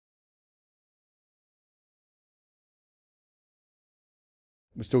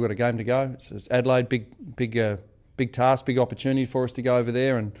We've still got a game to go. It's Adelaide, big task, big opportunity for us to go over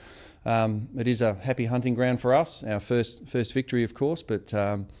there, and it is a happy hunting ground for us. Our first victory, of course, but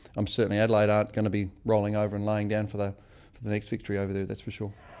I'm certainly Adelaide aren't going to be rolling over and laying down for the next victory over there. That's for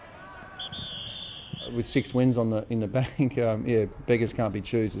sure. With 6 wins in the bank, yeah, beggars can't be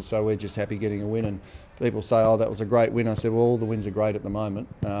choosers. So we're just happy getting a win. And people say, "Oh, that was a great win." I said, "Well, all the wins are great at the moment."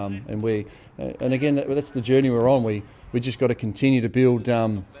 And again, that's the journey we're on. We just got to continue to build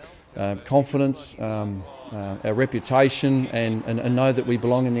confidence, our reputation, and know that we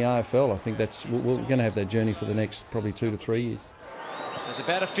belong in the AFL. I think we're going to have that journey for the next probably 2 to 3 years. So it's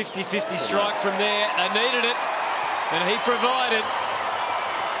about a 50-50 strike from there. They needed it, and he provided.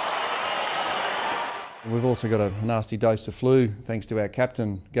 We've also got a nasty dose of flu, thanks to our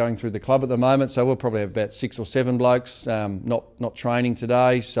captain going through the club at the moment. So we'll probably have about 6 or 7 blokes not training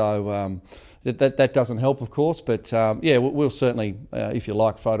today. So that doesn't help, of course. But yeah, we'll certainly, if you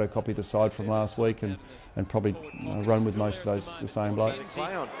like, photocopy the side from last week and probably run with most of the same blokes.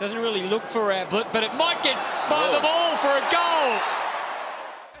 Doesn't really look for our blip, but it might get by the ball for a goal.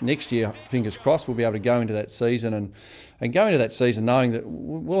 Next year, fingers crossed, we'll be able to go into that season and go into that season knowing that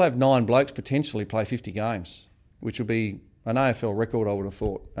we'll have 9 blokes potentially play 50 games, which will be an AFL record, I would have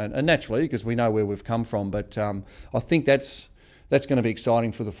thought. And naturally, because we know where we've come from, but I think that's going to be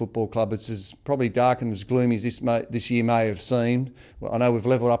exciting for the football club. It's as probably dark and as gloomy as this year may have seemed. Well, I know we've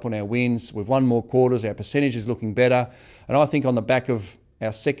levelled up on our wins, we've won more quarters, our percentage is looking better, and I think on the back of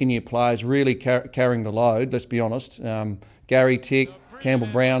our second-year players really carrying the load, let's be honest, Gary tick, Campbell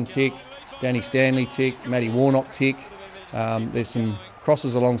Brown tick, Danny Stanley tick, Matty Warnock tick. There's some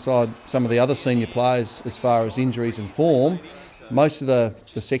crosses alongside some of the other senior players as far as injuries and form. Most of the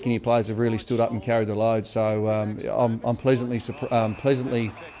second-year players have really stood up and carried the load, so I'm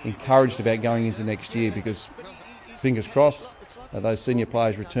pleasantly encouraged about going into next year because, fingers crossed, those senior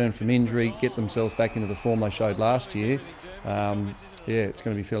players return from injury, get themselves back into the form they showed last year. Yeah, it's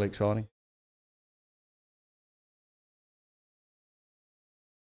going to be fairly exciting.